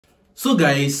So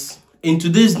guys, in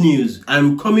today's news,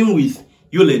 I'm coming with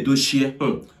Yul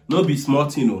Edochie. No be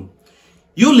smart, you know.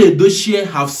 Yul Edochie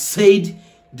have said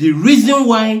the reason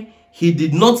why he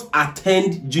did not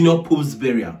attend Junior Pope's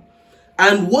burial.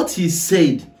 And what he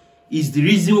said is the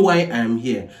reason why I am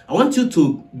here. I want you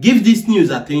to give this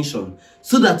news attention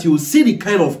so that you will see the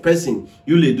kind of person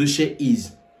Yul Edochie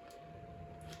is.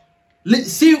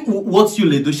 Let's see what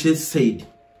Yul Edochie said.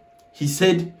 He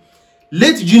said,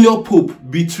 late Junior Pope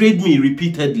betrayed me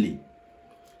repeatedly.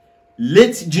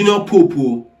 Late Junior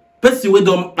Pope, person wey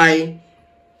don kpai,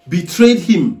 betrayed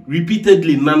him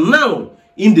repeatedly. Now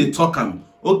in the talk am,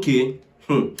 okay.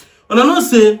 And I know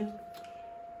say,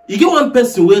 you get one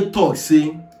person wey talk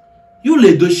say,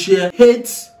 Yul Edochie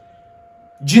hates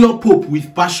Junior Pope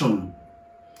with passion.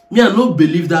 Me, I no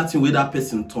believe that thing wey that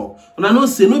person talk. And I know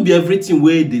say no be everything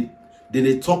wey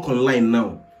they talk online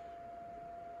now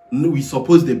we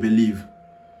suppose they believe.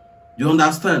 You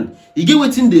understand? You get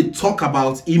wetin they talk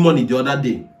about e-money the other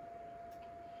day.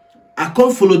 I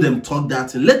can't follow them talk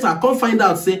that thing. Later I can't find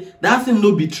out say that thing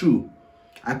no be true.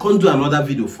 I can't do another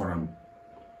video for him.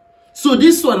 So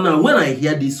this one now, when I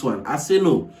hear this one, I say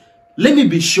no. Let me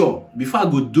be sure before I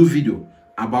go do video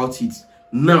about it.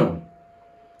 Now,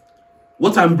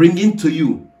 what I'm bringing to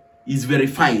you is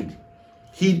verified.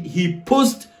 He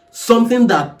posts something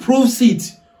that proves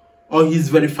it on his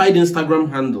verified Instagram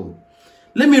handle.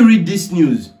 Let me read this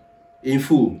news in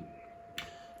full.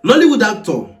 Nollywood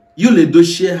actor Yul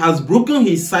Edochie has broken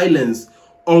his silence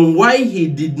on why he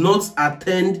did not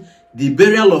attend the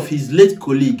burial of his late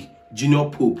colleague, Junior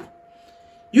Pope.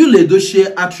 Yul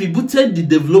Edochie attributed the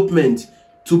development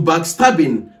to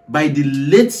backstabbing by the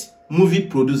late movie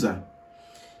producer.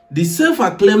 The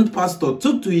self-acclaimed pastor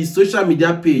took to his social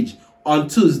media page on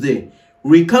Tuesday,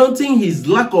 recounting his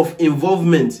lack of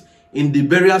involvement in the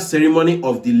burial ceremony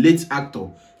of the late actor,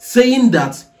 saying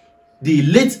that the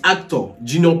late actor,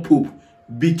 Junior Pope,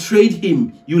 betrayed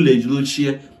him, Yul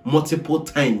Edochie, multiple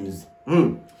times.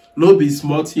 No be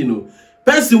smart, you know.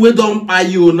 Person wey don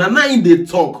kpai you, na in the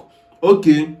talk.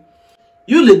 Okay.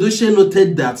 Yul Edochie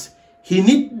noted that he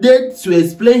needed to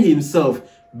explain himself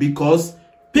because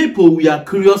people were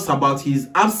curious about his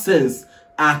absence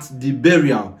at the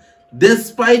burial,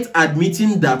 despite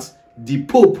admitting that the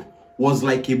Pope was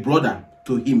like a brother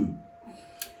to him.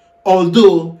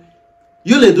 Although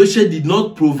Yul Edochie did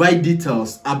not provide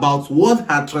details about what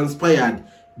had transpired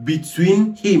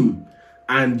between him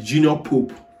and Junior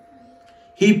Pope,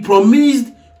 he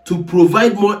promised to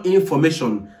provide more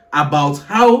information about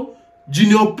how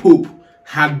Junior Pope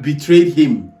had betrayed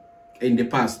him in the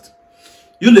past.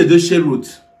 Yul Edochie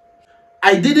wrote,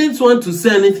 I didn't want to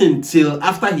say anything till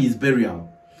after his burial.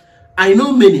 I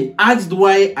know many asked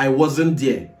why I wasn't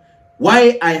there,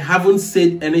 why I haven't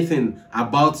said anything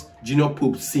about Junior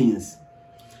Pope since.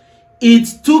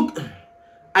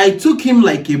 I took him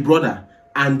like a brother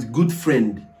and good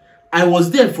friend. I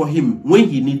was there for him when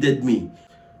he needed me,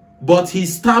 but he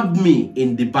stabbed me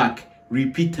in the back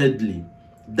repeatedly.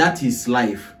 That is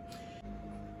life.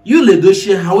 Yul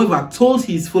Edochie, however, told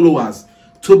his followers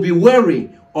to be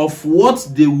wary of what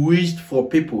they wished for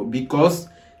people because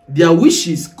their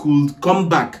wishes could come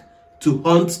back to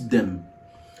haunt them.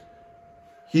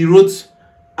 He wrote,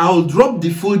 I'll drop the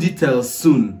full details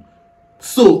soon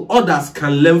so others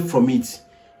can learn from it.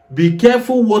 Be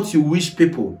careful what you wish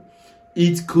people.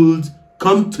 It could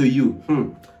come to you.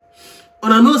 And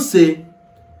I know say,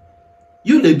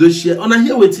 Yul Edochie, and I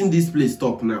hear waiting this place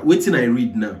talk now, waiting I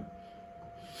read now.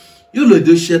 Yul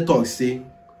Edochie talk say,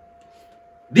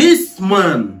 this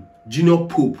man, Junior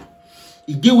Pope,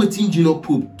 he get waiting Junior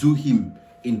Pope do him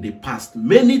in the past.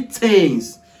 Many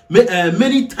times,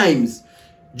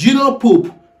 Junior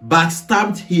Pope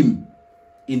backstabbed him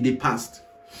in the past.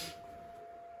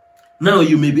 Now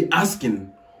you may be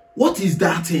asking, what is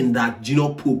that thing that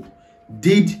Junior Pope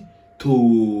did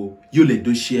to Yul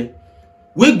Edochie?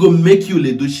 We go make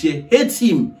Yul Edochie hate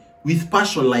him with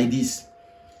passion like this?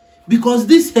 Because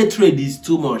this hatred is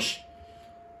too much.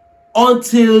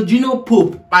 Until Junior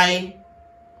Pope by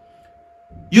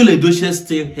Yul Edochie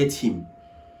still hate him.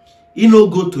 He no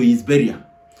go to his burial.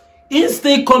 He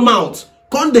still come out.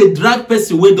 Can't they drag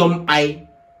person wey don kpai?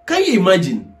 Can you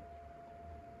imagine?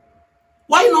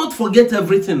 Why not forget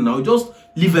everything now? Just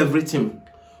leave everything.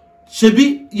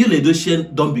 Shebi Yul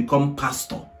Edochie don't become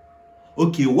pastor.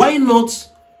 Okay, why not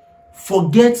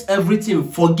forget everything?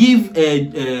 Forgive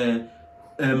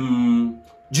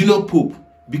Junior Pope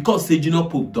because say Junior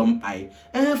Pope don't kpai.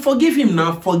 Forgive him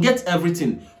now. Forget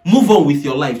everything. Move on with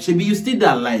your life. Shebi you still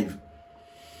there alive.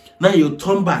 Now you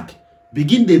turn back.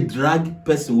 Begin the drag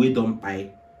person wey don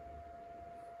kpai.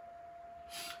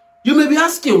 You may be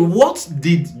asking, what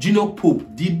did Junior Pope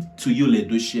did to Yul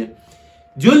Edochie?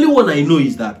 The only one I know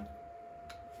is that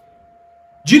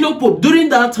Junior Pope, during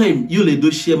that time, Yul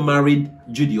Edochie married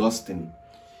Judy Austin.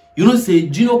 You know, say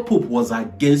Junior Pope was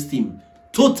against him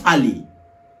totally.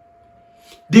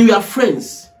 They were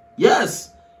friends.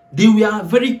 Yes, they were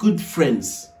very good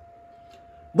friends.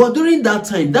 But during that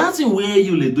time, that's where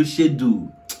Yul Edochie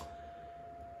do.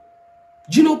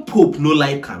 Junior Pope no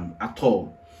like him at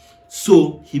all.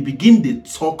 So he begin to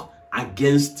talk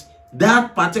against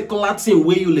that particular thing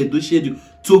where Yul Edochie do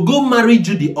to go marry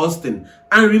Judy Austin.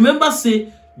 And remember,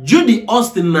 say Judy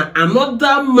Austin na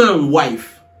another man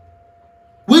wife.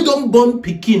 We don't born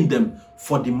picking them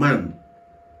for the man.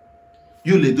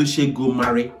 Yul Edochie go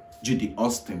marry Judy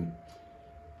Austin.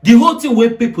 The whole thing where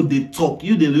people they talk,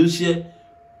 Yul Edochie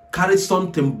carry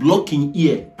something blocking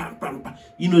ear. Pam, pam, pam.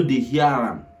 You know they hear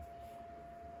him.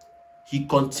 He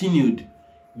continued.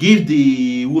 Give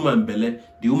the woman belly,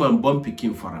 the woman born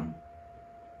picking for him.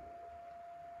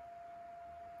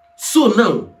 So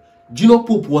now, Junior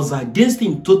Pope was against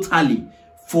him totally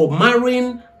for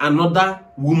marrying another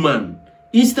woman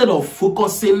instead of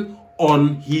focusing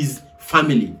on his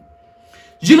family.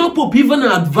 Junior Pope even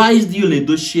advised Yul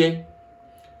Edochie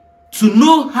to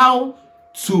know how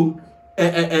to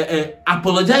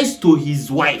apologize to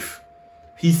his wife,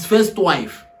 his first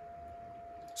wife,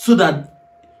 so that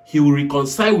he will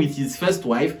reconcile with his first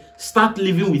wife, start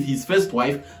living with his first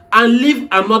wife, and leave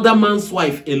another man's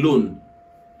wife alone.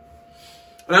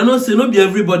 And I know say not be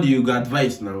everybody you got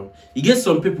advice now. You get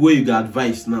some people where you got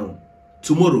advice now.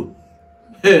 Tomorrow,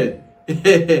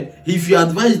 if you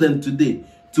advise them today,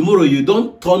 tomorrow you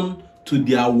don't turn to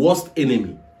their worst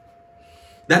enemy.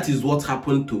 That is what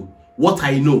happened to what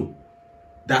I know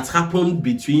that happened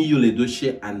between Yul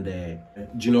Edochie and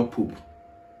Junior Pope.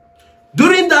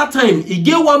 During that time, he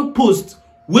gave one post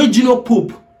where Junior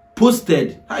Pope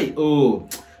posted. Hi, oh,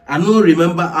 I don't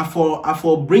remember. I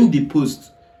for bring the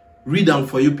post, read them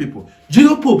for you people.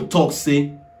 Junior Pope talks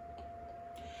say,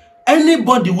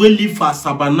 anybody will live for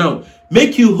Asaba now,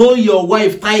 make you hold your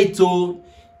wife tight. Oh,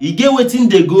 he get waiting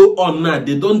they go on now.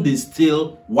 They don't they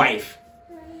steal wife.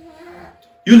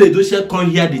 Yul Edochie come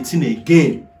hear the thing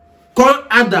again. Come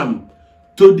Adam.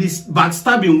 So this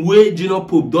backstabbing way Junior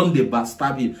Pope done the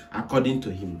backstabbing according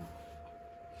to him.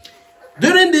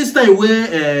 During this time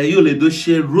where Yul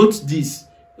Edochie wrote this,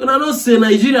 and I don't say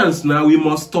Nigerians now, we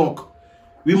must talk.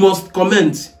 We must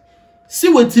comment. See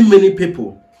what many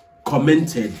people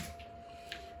commented.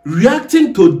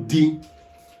 Reacting to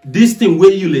this thing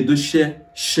where Yul Edochie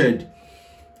shared.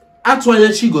 Atwanya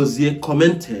Chigozie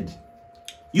commented,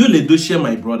 Yul Edochie,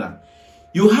 my brother,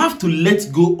 you have to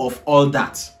let go of all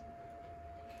that.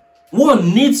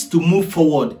 One needs to move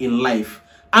forward in life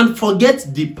and forget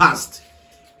the past.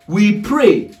 We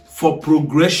pray for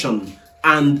progression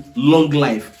and long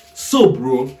life. So,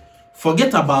 bro, forget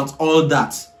about all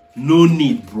that. No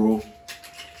need, bro.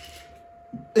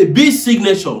 A big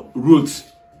signature wrote,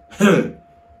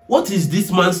 what is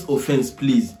this man's offense,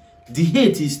 please? The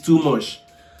hate is too much.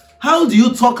 How do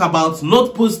you talk about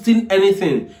not posting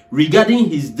anything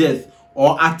regarding his death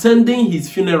or attending his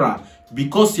funeral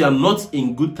because you are not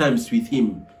in good times with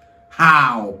him?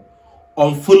 How?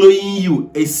 Unfollowing you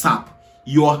ASAP.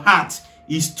 Your heart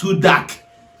is too dark.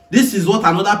 This is what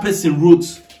another person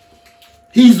wrote.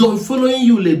 He's unfollowing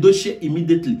you, Yul Edochie,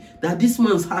 immediately. That this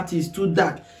man's heart is too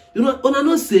dark. You know, when I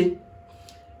not say,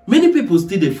 many people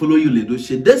still they follow Yul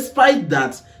Edochie, despite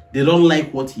that they don't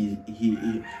like what he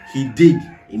did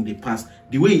in the past.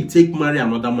 The way he take marry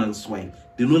another man's wife.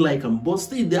 They don't like him, but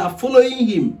still they are following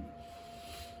him.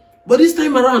 But this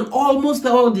time around, almost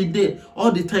all the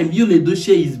time, Yul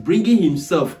Edochie is bringing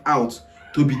himself out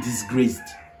to be disgraced.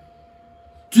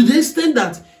 To the extent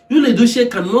that Yul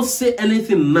Edochie cannot say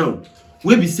anything now,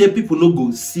 where we say people no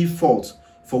go see fault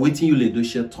for waiting Yul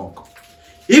Edochie talk.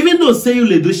 Even though say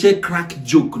Yul Edochie crack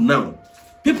joke now,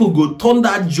 people go turn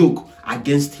that joke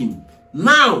against him.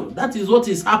 Now, that is what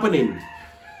is happening.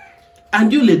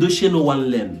 And Yul Edochie no one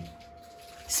learn.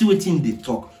 See what in they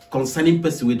talk concerning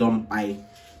person we don't buy.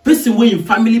 Person where your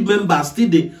family members still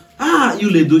they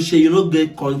Yul Edochie, you don't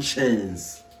get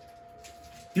conscience.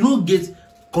 You don't get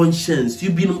conscience.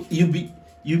 You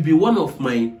be one of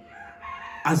my,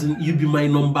 as in you be my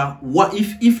number one,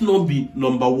 if not be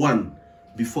number one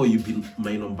before you be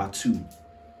my number two.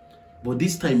 But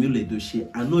this time Yul Edochie,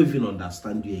 I don't even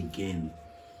understand you again.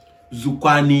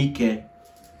 Zukwanike.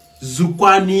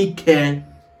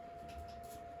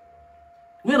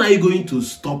 When are you going to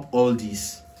stop all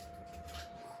this?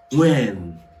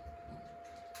 When?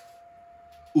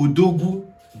 Odogu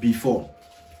before.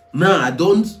 Now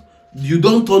you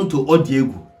don't turn to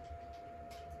Odiegu.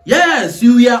 Yes,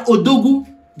 you were Odogu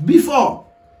before.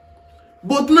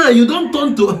 But now you don't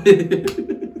turn to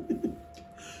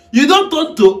you don't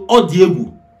turn to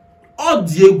Odiegu.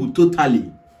 Odiegu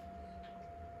totally.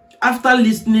 After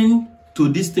listening to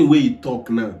this thing where you talk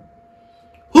now,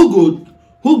 who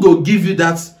go give you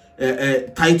that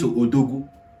title Odogu?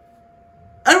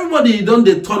 Everybody don't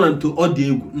they turn into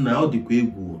Odiegu. Now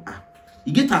Odiegu.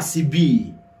 You get a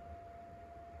CB.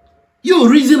 You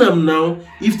reason them now.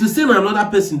 If to say another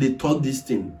person they talk this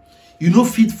thing, you know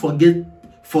fit forgive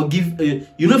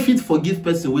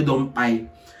person we don't buy,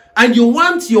 and you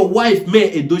want your wife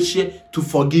Yul Edochie to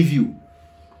forgive you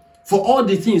for all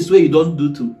the things where you don't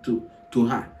do to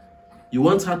her. You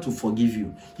want her to forgive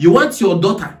you. You want your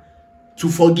daughter to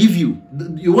forgive you.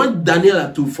 You want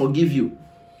Daniela to forgive you.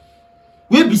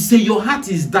 Where be say your heart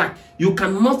is dark, you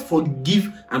cannot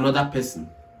forgive another person.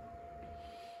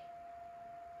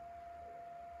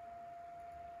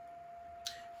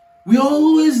 We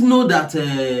always know that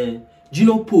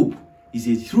Junior Pope is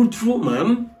a truthful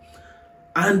man,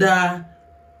 and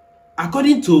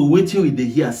according to what we dey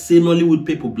hear, say Nollywood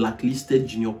people blacklisted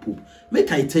Junior Pope.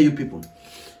 Make I tell you people,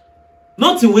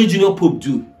 nothing wey Junior Pope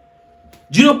do.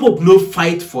 Junior Pope no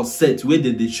fight for set where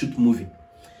they shoot movie.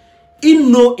 He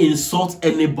no insult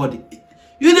anybody.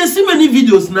 You dey see many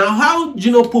videos now how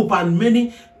Junior Pope and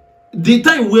many the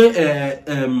time where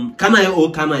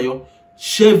Kanayo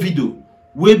share video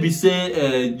where be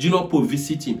say Junior Pope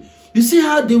visit him. You see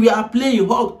how they were playing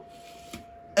how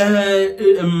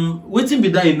waiting be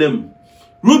that in them.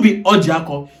 Ruby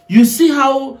Ojiako. You see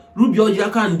how Ruby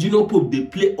Ojiako and Junior Pope they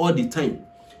play all the time.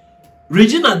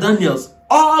 Regina Daniels,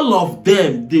 all of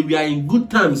them, they were in good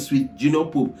terms with Junior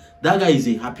Pope. That guy is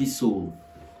a happy soul.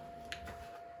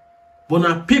 But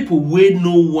now people will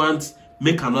no want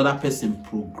make another person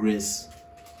progress.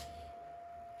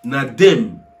 Now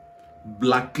them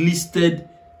blacklisted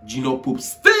Junior Pope.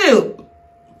 Still,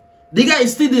 the guy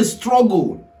is still a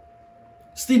struggle.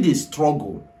 Still a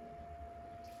struggle.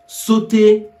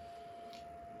 Sote,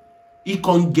 he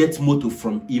can't get motor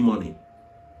from e-money.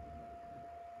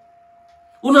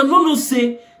 Una no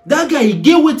say that guy he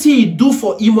get what he do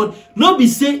for e-money. No be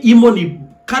say e-money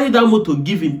carry that motor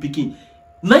give him picking.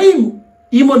 Now him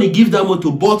e-money give that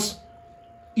motor, but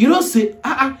you know say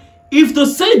if to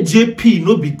say JP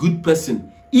no be good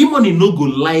person, e-money no go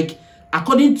like.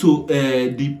 According to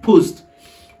the post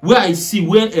where I see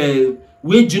where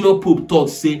Junior Pope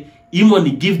talks, say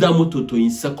e-money give that motor to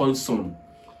his second son.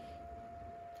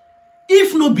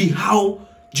 If no be how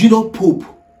Junior Pope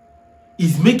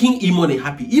is making e-money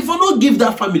happy, if I not give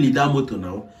that family that motor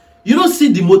now, you don't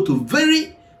see the motor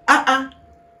very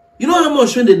you know how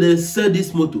much when they sell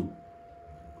this motor.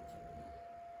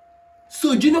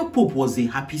 So Junior Pope was a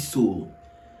happy soul.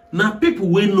 Now people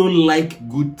will not like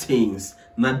good things.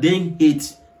 Now then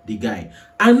hate the guy.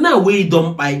 And now we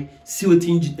don't buy, see what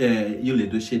Yul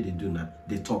Edochie they do now.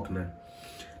 They talk now.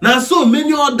 Now so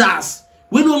many others,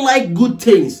 we don't like good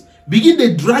things. Begin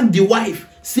to drag the wife.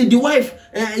 See the wife,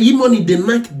 e-money they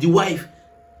knock the wife.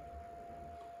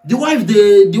 The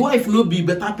wife no be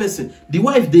better person. The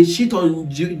wife they shit on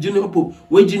Junior Pope.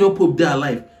 When Junior Pope they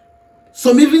alive.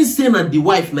 Some even say that the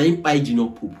wife na him buy Junior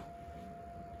Pope.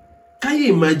 Can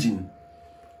you imagine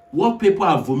what people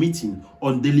are vomiting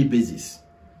on daily basis?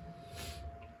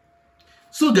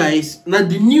 So guys, now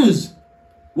the news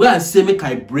where I say make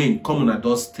I brain come on a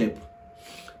doorstep.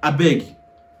 I beg,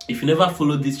 if you never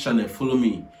follow this channel, follow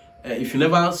me. If you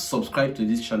never subscribe to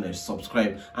this channel,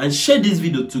 subscribe and share this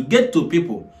video to get to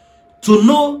people to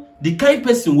know the kind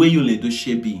person where Yul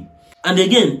Edochie be. And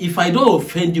again, if I don't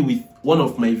offend you with one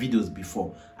of my videos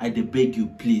before, I beg you,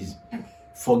 please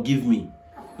forgive me.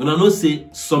 And I know say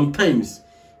sometimes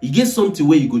you get something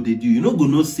where you go to do, you know go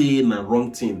no say na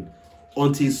wrong thing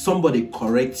until somebody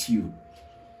corrects you.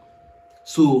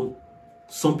 So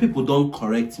some people don't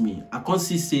correct me. I can't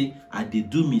say I did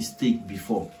do mistake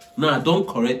before. Now I don't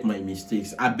correct my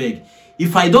mistakes. I beg.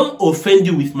 If I don't offend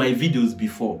you with my videos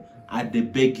before, I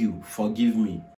beg you, forgive me.